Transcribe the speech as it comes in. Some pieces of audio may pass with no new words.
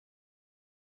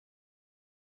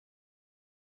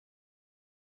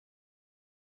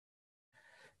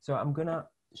So I'm gonna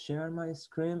share my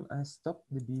screen and stop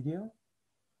the video.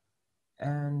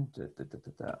 And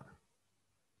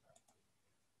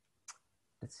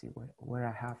let's see where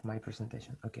I have my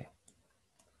presentation. Okay.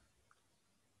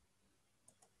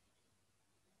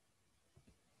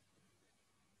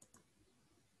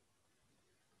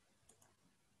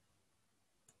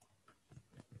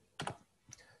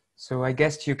 So I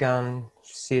guess you can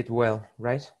see it well,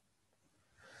 right?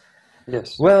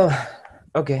 Yes. Well,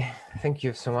 okay, thank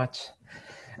you so much.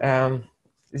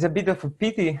 It's a bit of a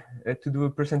pity to do a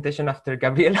presentation after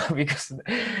Gabriela because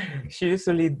she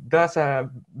usually does a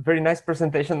very nice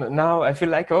presentation. Now I feel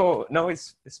like, oh, no,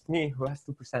 it's me who has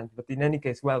to present. But in any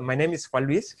case, well, my name is Juan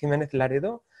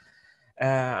Jiménez-Laredo.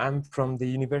 I'm from the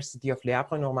University of Le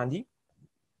Havre, Normandy.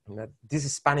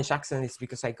 This Spanish accent is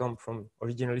because I come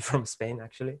originally from Spain,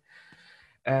 actually.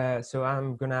 So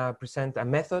I'm gonna present a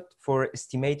method for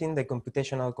estimating the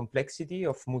computational complexity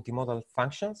of multimodal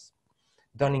functions,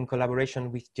 done in collaboration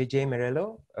with JJ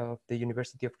Merelo of the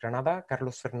University of Granada,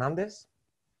 Carlos Fernandes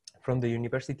from the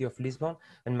University of Lisbon,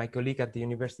 and my colleague at the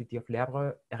University of Le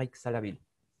Havre, Eric Sanlaville.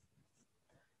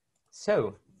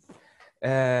 So,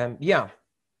 yeah,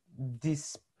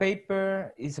 this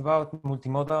paper is about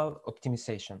multimodal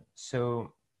optimization.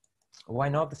 So why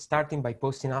not starting by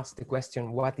posing us the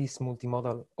question, what is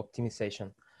multimodal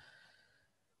optimization?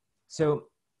 So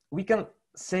we can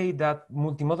say that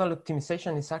multimodal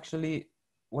optimization is actually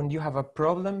when you have a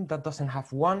problem that doesn't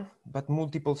have one, but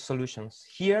multiple solutions.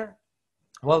 Here,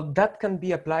 well, that can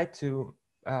be applied to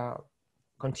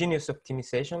continuous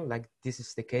optimization, like this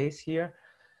is the case here,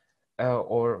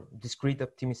 or discrete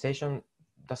optimization,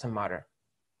 doesn't matter.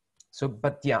 So,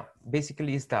 but yeah,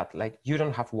 basically is that, like you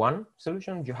don't have one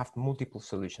solution, you have multiple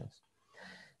solutions.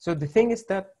 So the thing is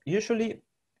that usually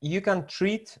you can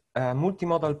treat a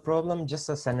multimodal problem just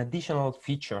as an additional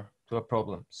feature to a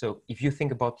problem. So if you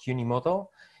think about unimodal,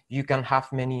 you can have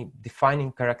many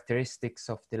defining characteristics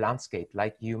of the landscape,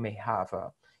 like you may have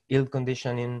yield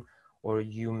conditioning, or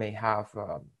you may have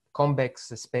convex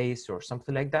space or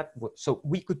something like that. So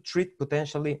we could treat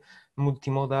potentially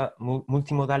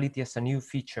multimodality as a new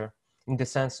feature in the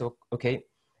sense of, okay,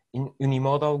 in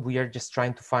unimodal, we are just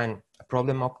trying to find a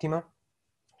problem optima.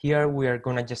 Here, we are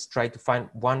gonna just try to find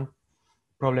one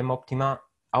problem optima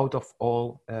out of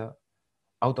all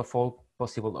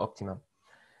possible optima.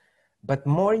 But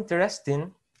more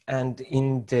interesting, and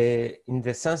in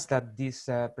the sense that this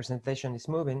presentation is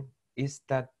moving, is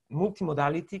that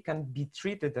multimodality can be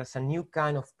treated as a new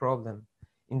kind of problem,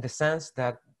 in the sense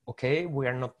that, okay, we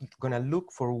are not gonna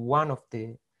look for one of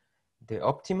the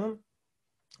optimum,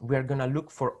 we are gonna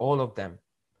look for all of them.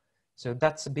 So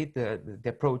that's a bit the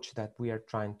approach that we are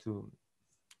trying to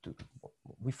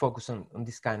we focus on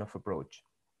this kind of approach.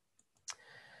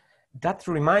 That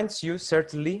reminds you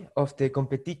certainly of the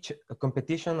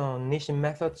competition on niching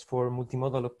methods for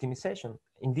multimodal optimization.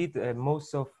 Indeed,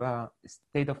 most of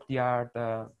state-of-the-art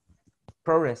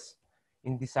progress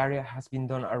in this area has been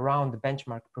done around the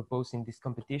benchmark proposed in this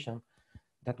competition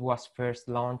that was first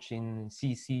launched in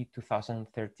CEC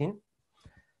 2013.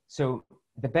 So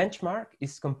the benchmark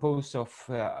is composed of,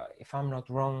 if I'm not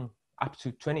wrong, up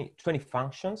to 20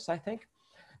 functions, I think,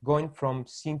 going from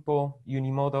simple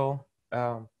unimodal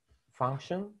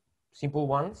function, simple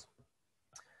ones,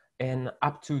 and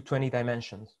up to 20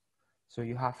 dimensions. So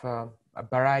you have a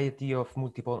variety of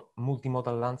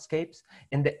multimodal landscapes,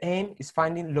 and the aim is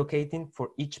locating for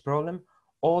each problem,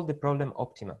 all the problem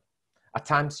optima. At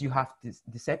times you have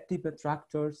deceptive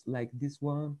attractors like this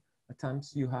one. At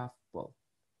times you have, well,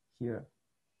 here,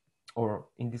 or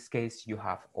in this case, you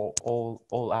have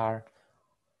all our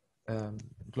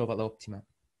global optima.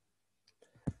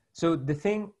 So the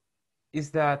thing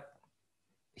is that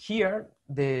here,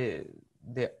 the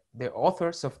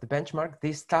authors of the benchmark, they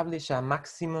establish a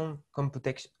maximum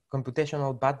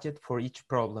computational budget for each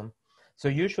problem. So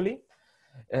usually,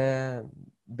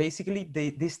 basically, they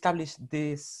establish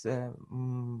this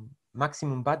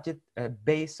maximum budget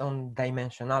based on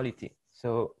dimensionality.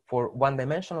 So for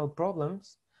one-dimensional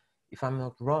problems, if I'm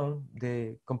not wrong,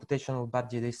 the computational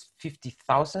budget is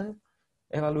 50,000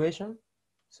 evaluation.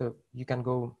 So you can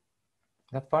go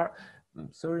that far.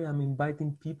 Sorry, I'm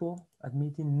inviting people,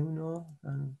 admitting Nuno,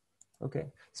 and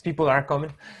okay, these people are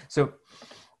coming. So,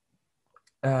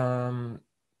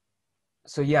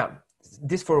 so yeah,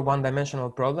 this for one-dimensional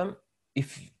problem.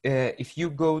 If you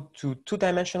go to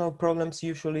two-dimensional problems,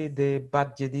 usually the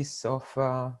budget is of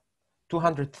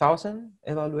 200,000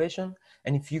 evaluation,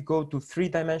 and if you go to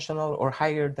three-dimensional or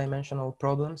higher dimensional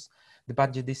problems, the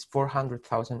budget is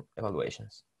 400,000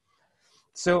 evaluations.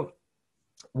 So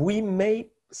we may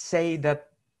say that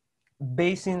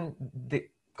basing the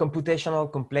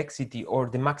computational complexity or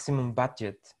the maximum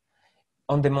budget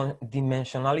on the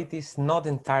dimensionality is not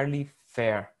entirely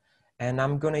fair. And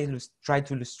I'm going to try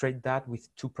to illustrate that with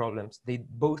two problems. They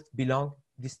both belong,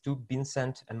 these two,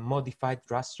 Vincent and modified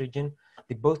Rust region,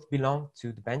 they both belong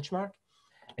to the benchmark.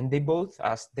 And they both,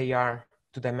 as they are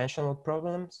two-dimensional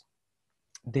problems,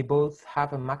 they both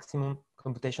have a maximum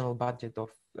computational budget of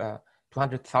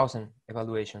 200,000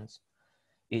 evaluations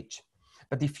each.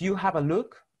 But if you have a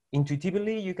look,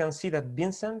 intuitively, you can see that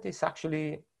Vincent is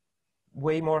actually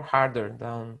way more harder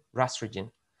than Rust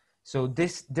region. So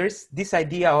there's this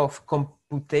idea of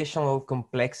computational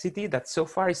complexity that so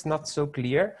far is not so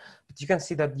clear, but you can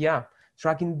see that, yeah,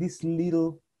 tracking this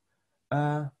little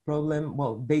problem,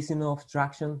 well, basin of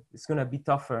traction is gonna be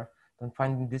tougher than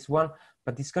finding this one,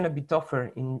 but it's gonna be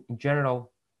tougher in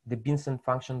general, the Vincent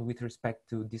function with respect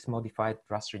to this modified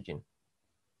Rust region.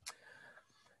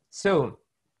 So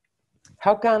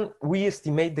how can we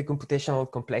estimate the computational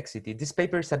complexity? This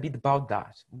paper is a bit about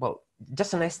that. Well,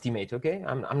 just an estimate, okay?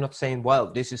 I'm not saying,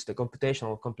 well, this is the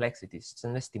computational complexity, it's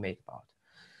an estimate about.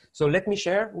 So let me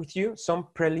share with you some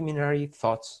preliminary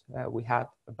thoughts we had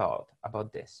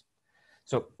about this.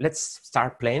 So let's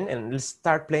start playing, and let's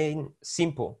start playing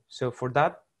simple. So for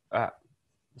that,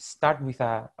 start with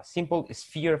a simple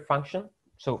sphere function,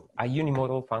 so a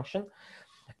unimodal function.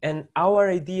 And our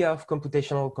idea of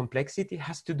computational complexity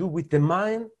has to do with the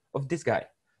mind of this guy.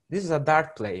 This is a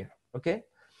dart player, okay?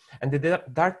 And the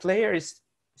dart player is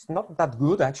not that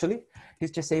good, actually.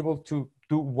 He's just able to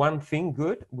do one thing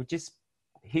good, which is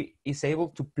he is able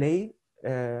to play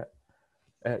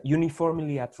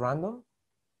uniformly at random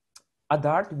a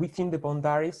dart within the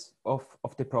boundaries of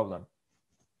the problem.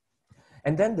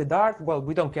 And then the dart, well,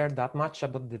 we don't care that much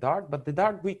about the dart, but the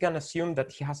dart, we can assume that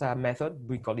he has a method,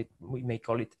 we may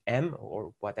call it M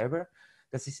or whatever,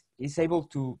 that is able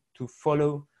to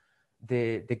follow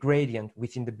the gradient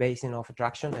within the basin of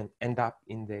attraction and end up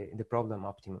in the problem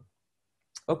optimum.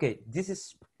 Okay, this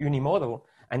is unimodal,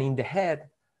 and in the head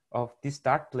of this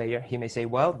dart player, he may say,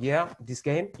 well, yeah, this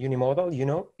game, unimodal, you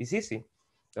know, is easy.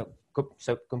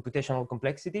 So computational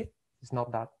complexity is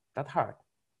not that hard.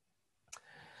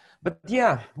 But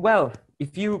yeah, well,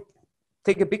 if you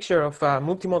take a picture of a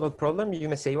multimodal problem, you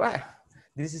may say, well,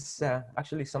 this is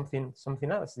actually something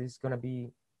else. This is going to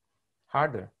be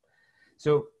harder.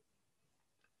 So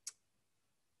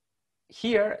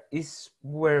here is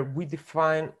where we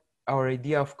define our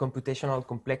idea of computational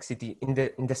complexity in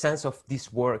the sense of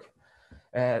this work.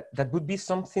 That would be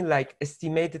something like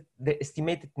the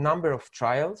estimated number of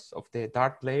trials of the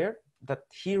dart player that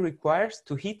he requires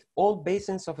to hit all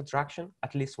basins of attraction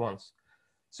at least once.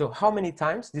 So how many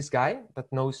times this guy that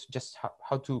knows just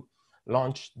how to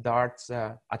launch darts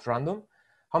at random,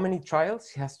 how many trials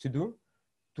he has to do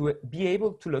to be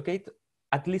able to locate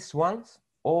at least once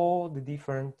all the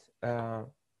different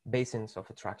basins of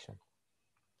attraction.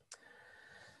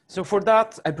 So for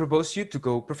that, I propose you to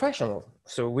go professional.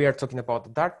 So we are talking about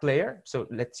the dart player. So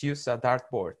let's use a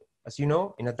dart board. As you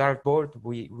know, in a dart board,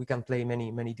 we can play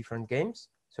many different games.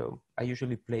 So I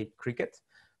usually play cricket,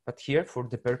 but here for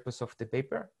the purpose of the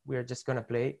paper, we are just gonna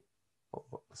play,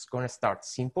 it's gonna start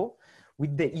simple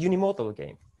with the unimodal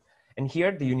game. And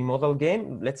here the unimodal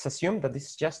game, let's assume that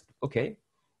it's just, okay,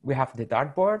 we have the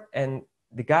dart board and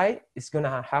the guy is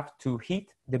gonna have to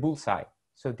hit the bullseye.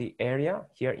 So the area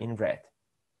here in red.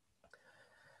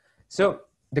 So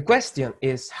the question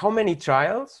is, how many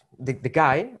trials, the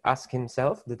guy asks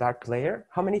himself, the dart player,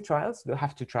 how many trials do I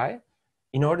have to try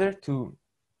in order to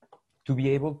be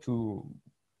able to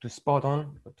spot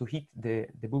on, to hit the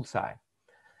bullseye?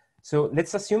 So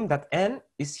let's assume that N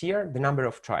is here, the number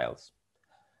of trials.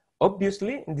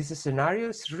 Obviously, in this scenario,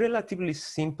 it's relatively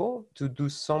simple to do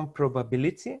some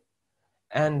probability.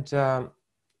 And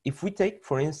if we take,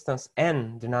 for instance,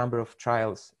 N, the number of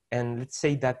trials, and let's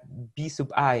say that B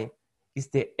sub I is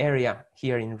the area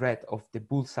here in red of the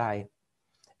bullseye,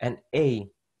 and A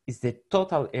is the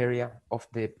total area of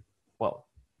the, well,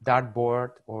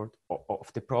 dartboard or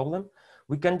of the problem,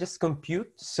 we can just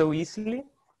compute so easily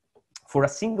for a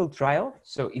single trial.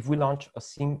 So if we launch a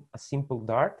simple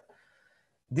dart,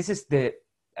 this is the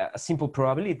simple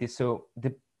probability. So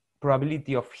the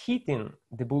probability of hitting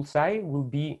the bullseye will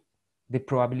be the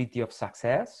probability of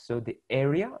success. So the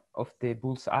area of the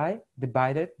bullseye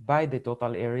divided by the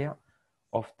total area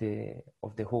of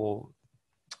the whole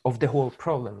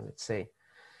problem, let's say.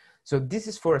 So this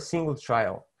is for a single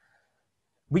trial.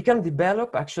 We can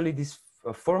develop actually this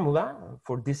formula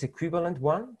for this equivalent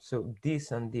one. So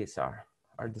this and this are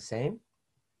the same.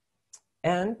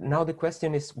 And now the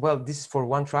question is, well, this is for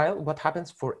one trial. What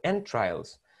happens for N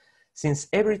trials? Since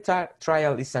every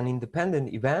trial is an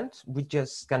independent event, we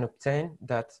just can obtain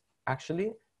that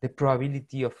actually the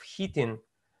probability of hitting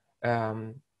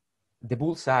the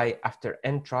bullseye after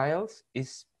n trials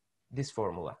is this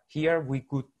formula. Here we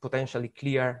could potentially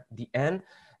clear the n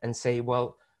and say,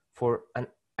 well, for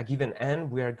a given n,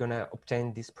 we are gonna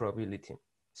obtain this probability.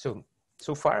 So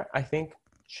far, I think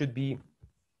should be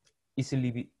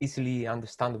easily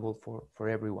understandable for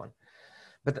everyone.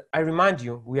 But I remind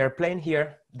you, we are playing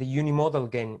here the unimodal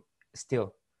game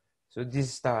still. So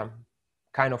this is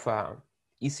kind of a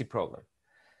easy problem.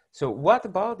 So what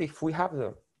about if we have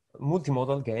the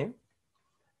multimodal game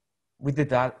with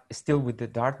the still with the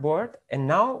dartboard, and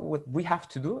now what we have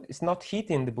to do is not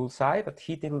hitting the bullseye, but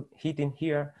hitting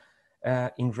here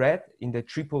in red in the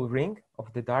triple ring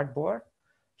of the dartboard,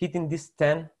 hitting these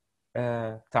 10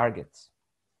 targets.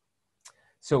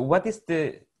 So what is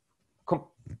the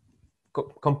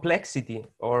complexity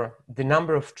or the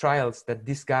number of trials that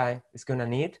this guy is gonna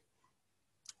need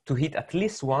to hit at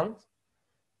least one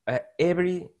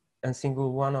every and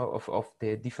single one of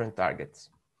the different targets?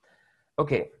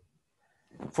 Okay,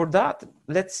 for that,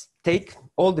 let's take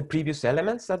all the previous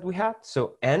elements that we had.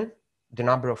 So n, the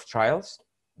number of trials,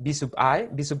 b sub I,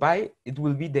 it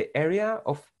will be the area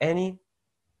of any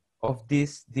of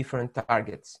these different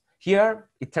targets. Here,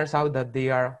 it turns out that they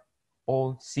are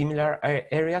all similar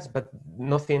areas, but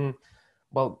nothing,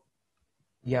 well,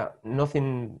 yeah,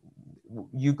 nothing,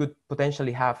 you could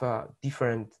potentially have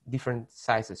different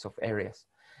sizes of areas.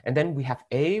 And then we have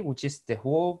A, which is the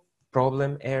whole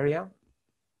problem area.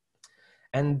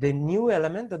 And the new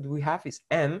element that we have is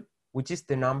M, which is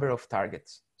the number of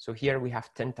targets. So here we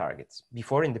have 10 targets.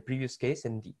 Before, in the previous case,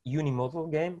 in the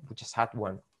unimodal game, we just had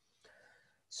one.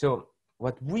 So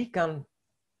what we can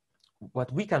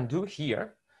do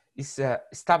here is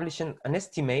establishing an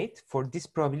estimate for this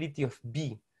probability of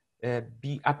B,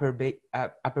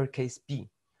 uppercase B.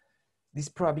 This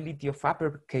probability of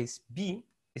uppercase B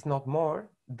is not more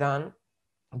than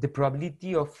the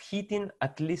probability of hitting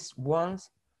at least once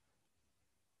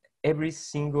every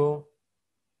single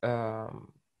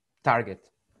target.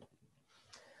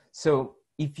 So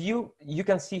if you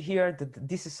can see here that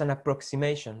this is an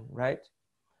approximation, right?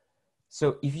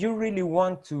 So if you really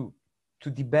want to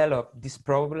develop this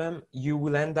problem, you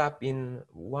will end up in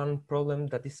one problem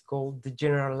that is called the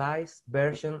generalized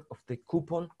version of the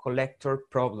coupon collector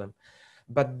problem.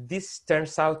 But this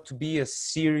turns out to be a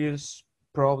serious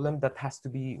problem that has to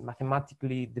be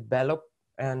mathematically developed,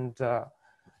 and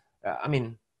I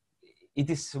mean, it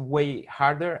is way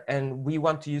harder, and we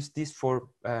want to use this for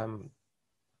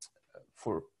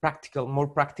more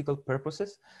practical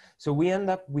purposes. So we end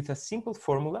up with a simple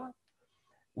formula,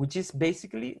 which is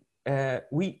basically,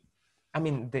 the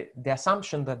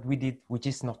assumption that we did, which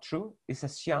is not true, is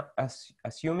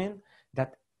assuming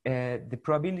that the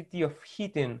probability of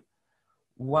hitting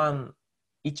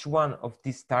each one of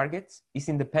these targets is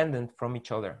independent from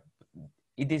each other.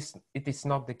 It is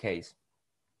not the case.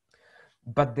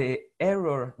 But the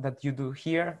error that you do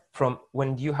here, from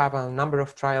when you have a number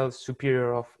of trials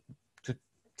superior to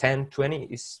 10,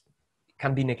 20,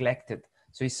 can be neglected.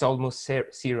 So it's almost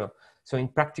zero. So in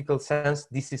practical sense,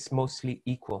 this is mostly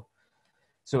equal.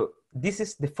 So this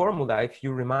is the formula, if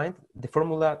you remind, the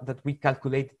formula that we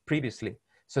calculated previously.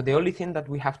 So the only thing that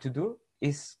we have to do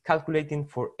is calculating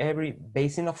for every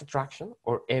basin of attraction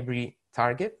or every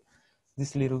target,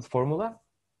 this little formula,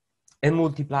 and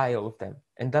multiply all of them.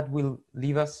 And that will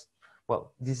leave us,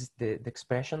 well, this is the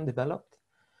expression developed,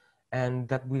 and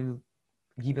that will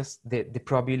give us the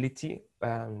probability,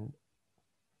 and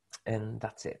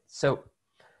that's it. So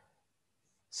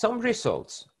some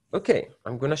results. Okay,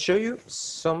 I'm gonna show you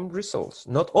some results.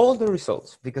 Not all the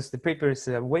results, because the paper is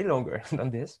way longer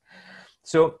than this.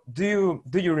 So do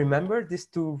you remember these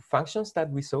two functions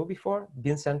that we saw before,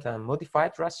 Vincent and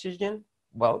modified Rashidjian?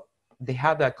 Well, they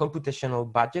had a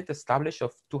computational budget established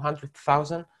of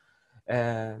 200,000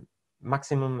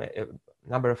 maximum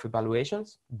number of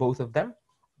evaluations, both of them.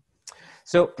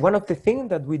 So one of the things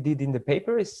that we did in the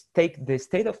paper is take the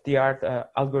state-of-the-art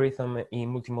algorithm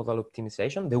in multimodal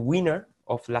optimization, the winner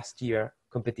of last year's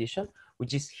competition,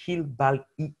 which is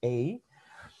Hill-Ball-EA,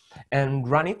 and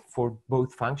run it for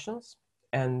both functions.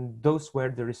 And those were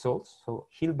the results. So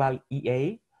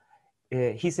Hill-Ball-EA,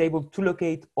 he's able to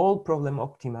locate all problem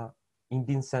optima in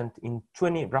Vincent in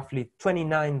roughly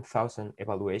 29,000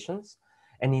 evaluations.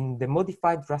 And in the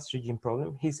modified Rashidjian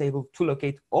problem, he's able to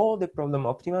locate all the problem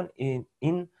optima in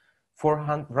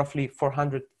roughly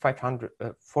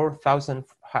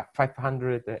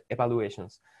 4,500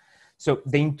 evaluations. So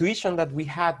the intuition that we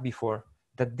had before,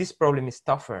 that this problem is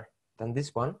tougher than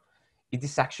this one, it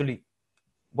is actually,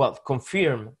 well,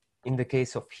 confirmed in the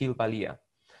case of Hill-Balia.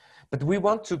 But we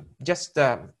want to just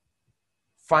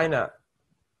find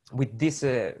with this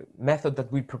method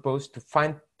that we propose to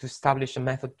establish a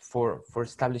method for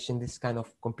establishing this kind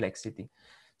of complexity.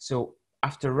 So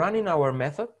after running our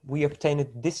method, we obtained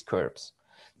these curves.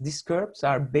 These curves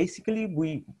are basically,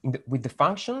 with the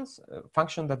function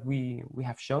that we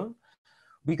have shown,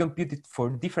 we computed for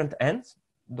different ends,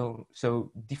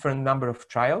 so different number of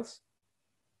trials.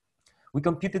 We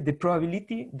computed the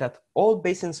probability that all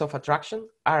basins of attraction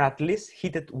are at least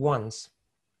hit once.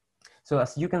 So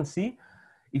as you can see,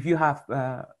 if you have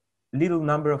a little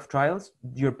number of trials,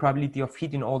 your probability of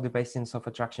hitting all the basins of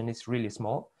attraction is really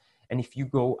small. And if you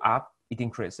go up, it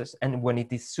increases. And when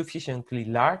it is sufficiently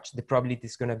large, the probability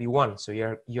is going to be 1. So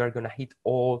you're going to hit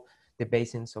all the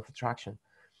basins of attraction.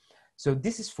 So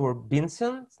this is for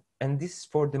Vincent, and this is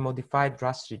for the modified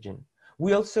Rust region.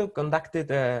 We also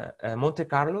conducted a Monte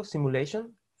Carlo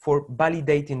simulation for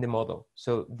validating the model.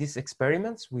 So these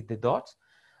experiments with the dot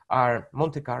are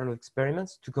Monte Carlo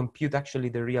experiments to compute actually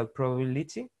the real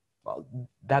probability. Well,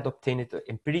 that obtained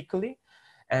empirically,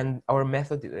 and our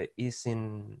method is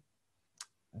in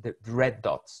the red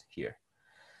dots here.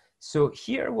 So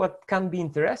here, what can be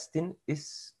interesting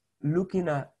is looking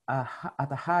at a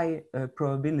high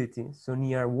probability. So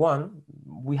near 1,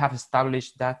 we have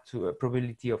established that to a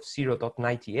probability of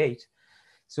 0.98.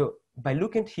 So by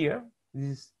looking here, this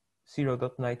is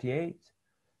 0.98.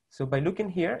 So by looking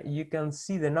here, you can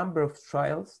see the number of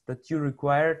trials that you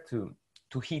require to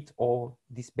hit all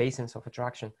these basins of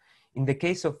attraction. In the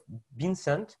case of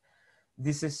Vincent,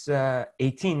 this is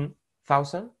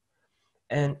 18,000.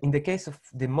 And in the case of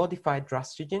the modified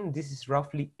Rust region, this is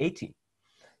roughly 80.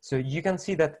 So you can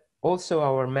see that also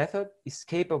our method is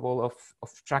capable of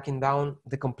tracking down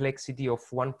the complexity of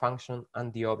one function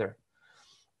and the other.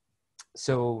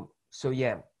 So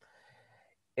yeah.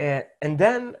 And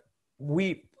then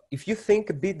if you think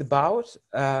a bit about,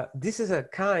 this is a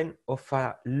kind of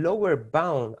a lower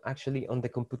bound actually on the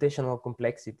computational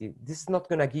complexity. This is not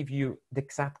going to give you the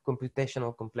exact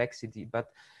computational complexity, but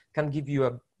can give you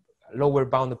a lower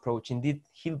bound approach. Indeed,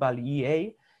 Hill-Balia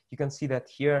EA, you can see that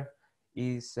here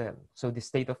is, so the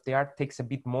state of the art takes a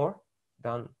bit more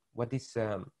than what is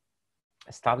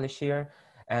established here.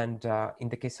 And in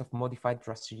the case of modified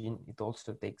Rust region, it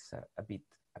also takes a bit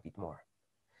more.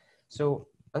 So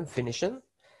I'm finishing.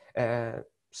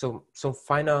 So some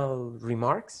final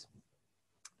remarks.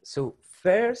 So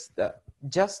first,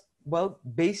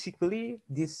 basically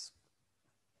this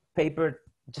paper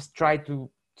just tried to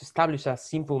establish a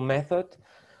simple method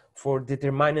for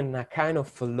determining a kind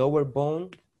of a lower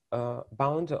bound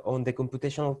on the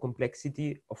computational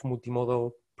complexity of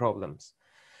multimodal problems.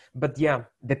 But yeah,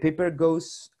 the paper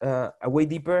goes way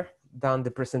deeper than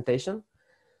the presentation.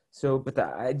 So, but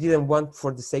I didn't want,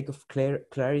 for the sake of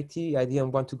clarity, I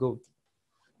didn't want to go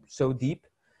so deep.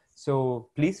 So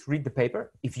please read the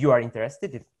paper if you are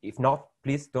interested. If not,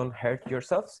 please don't hurt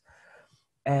yourselves.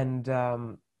 And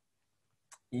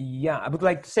yeah, I would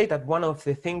like to say that one of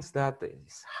the things that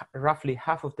is roughly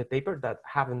half of the paper that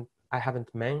I haven't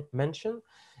mentioned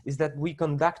is that we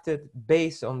conducted,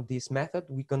 based on this method,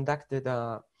 we conducted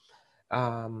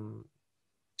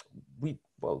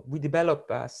we developed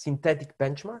a synthetic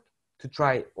benchmark to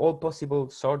try all possible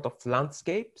sort of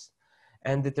landscapes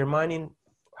and determining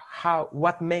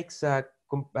what makes a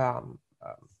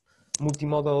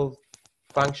multimodal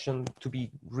function to be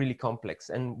really complex.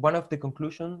 And one of the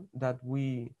conclusions that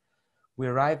we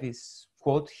arrive is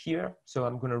quote here, so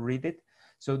I'm going to read it.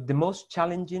 So the most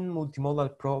challenging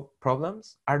multimodal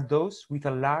problems are those with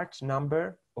a large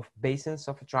number of basins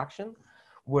of attraction,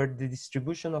 where the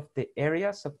distribution of the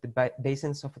areas of the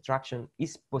basins of attraction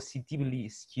is positively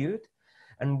skewed,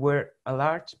 and where a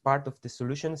large part of the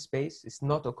solution space is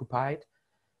not occupied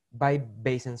by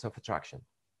basins of attraction.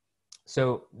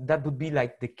 So that would be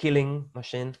like the killing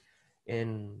machine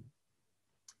in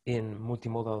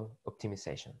multimodal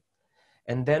optimization.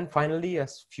 And then finally,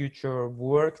 as future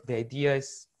work, the idea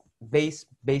is based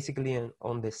basically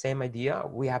on the same idea.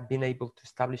 We have been able to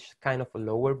establish kind of a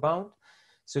lower bound.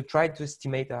 So try to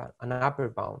estimate an upper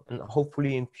bound, and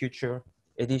hopefully in future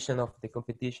edition of the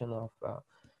competition of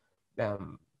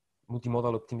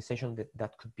multimodal optimization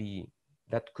that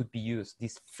could be used,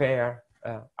 this fair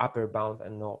upper bound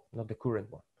and not the current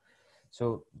one.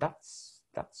 So that's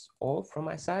all from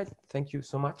my side. Thank you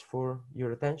so much for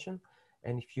your attention.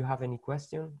 And if you have any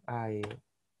question,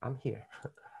 I'm here.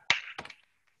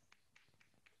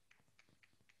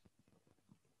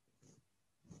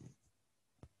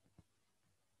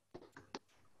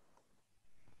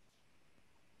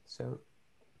 So,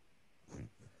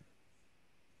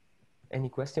 any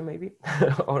question maybe,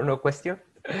 or no question?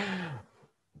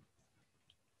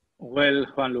 Well,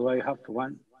 JuanLu, I have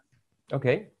one.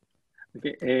 Okay.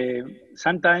 Okay.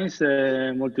 Sometimes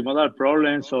multimodal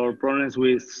problems or problems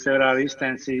with several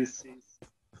instances,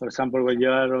 for example, when you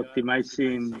are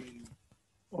optimizing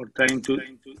or trying to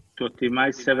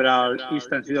optimize several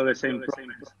instances of the same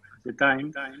problem at the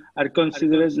time, are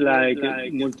considered like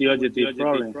multi-objective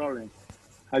problems.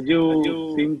 How do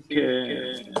you think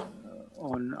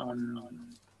on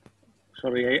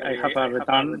sorry, I have a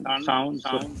return sound.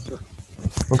 So.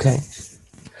 Okay.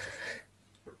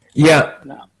 Yeah.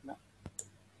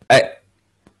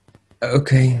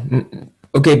 Okay.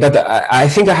 Okay, but I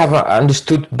think I have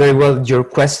understood very well your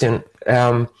question,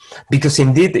 because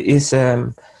indeed is.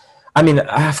 I mean,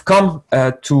 I have come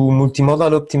to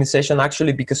multimodal optimization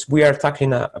actually because we are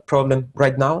tackling a problem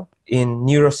right now in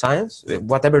neuroscience.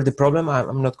 Whatever the problem,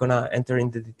 I'm not going to enter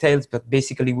in the details, but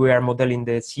basically we are modeling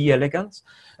the C. elegans,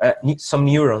 some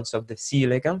neurons of the C.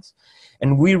 elegans,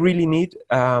 and we really need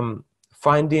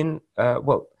finding,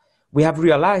 well, we have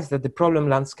realized that the problem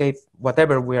landscape,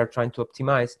 whatever we are trying to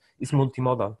optimize, is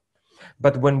multimodal.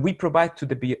 But when we provide to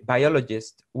the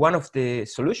biologist one of the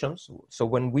solutions, so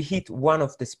when we hit one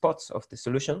of the spots of the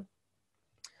solution,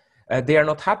 they are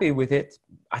not happy with it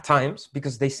at times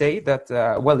because they say that,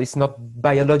 well, it's not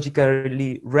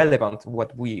biologically relevant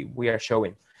what we are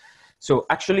showing. So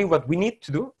actually what we need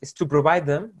to do is to provide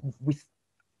them with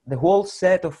the whole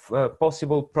set of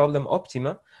possible problem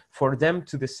optima for them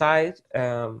to decide,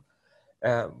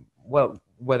 well,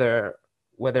 whether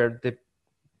the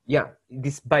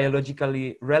this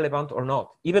biologically relevant or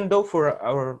not, even though for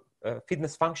our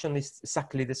fitness function is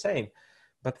exactly the same,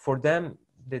 but for them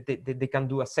they can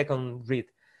do a second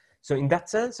read. So in that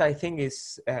sense, I think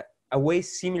it's a way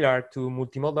similar to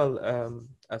multimodal,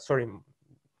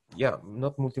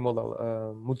 not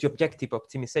multimodal, multi-objective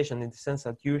optimization, in the sense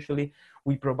that usually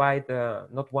we provide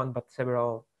not one but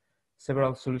several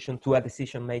solutions to a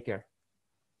decision maker.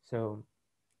 So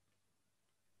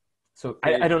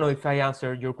I don't know if I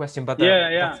answered your question, but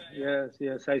yes.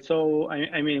 I saw.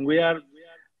 I mean, we are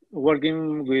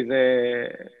working with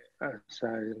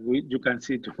you can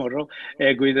see tomorrow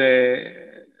with the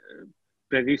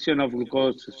prediction of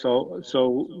glucose.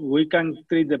 So we can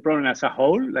treat the problem as a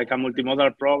whole, like a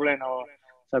multimodal problem or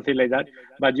something like that.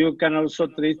 But you can also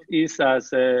treat it as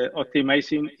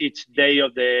optimizing each day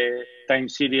of the time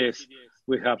series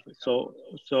we have. So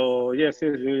yes,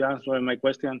 you answered my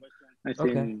question. I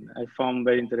think I found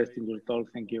very interesting your talk.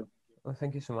 Thank you. Well,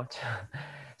 thank you so much.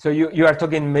 So you are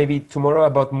talking maybe tomorrow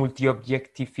about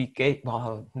multi-objectification,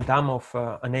 well, damn of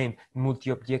a name,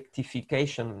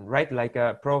 multi-objectification, right? Like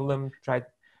a problem tried.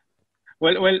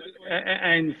 Well,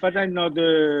 in fact, I'm not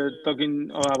talking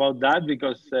about that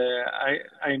because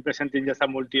I'm presenting just a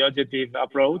multi-objective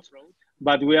approach,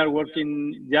 but we are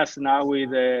working just now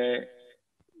with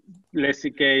let's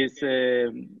say case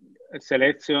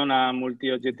selection and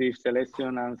multi-objective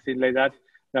selection and things like that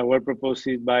were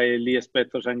proposed by Lee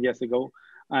Spector some years ago,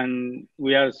 and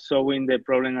we are showing the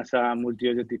problem as a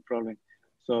multi-objective problem.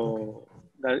 So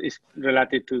that is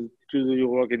related to your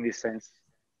work in this sense.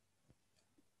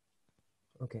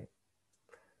 Okay.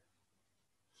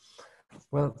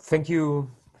 Well, thank you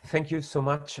so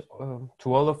much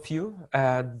to all of you.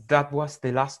 That was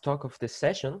the last talk of the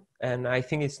session, and I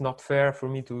think it's not fair for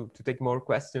me to take more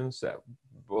questions.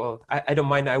 Well, I don't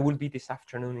mind. I will be this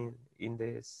afternoon in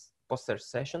this poster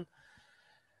session.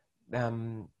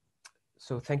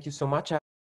 So thank you so much.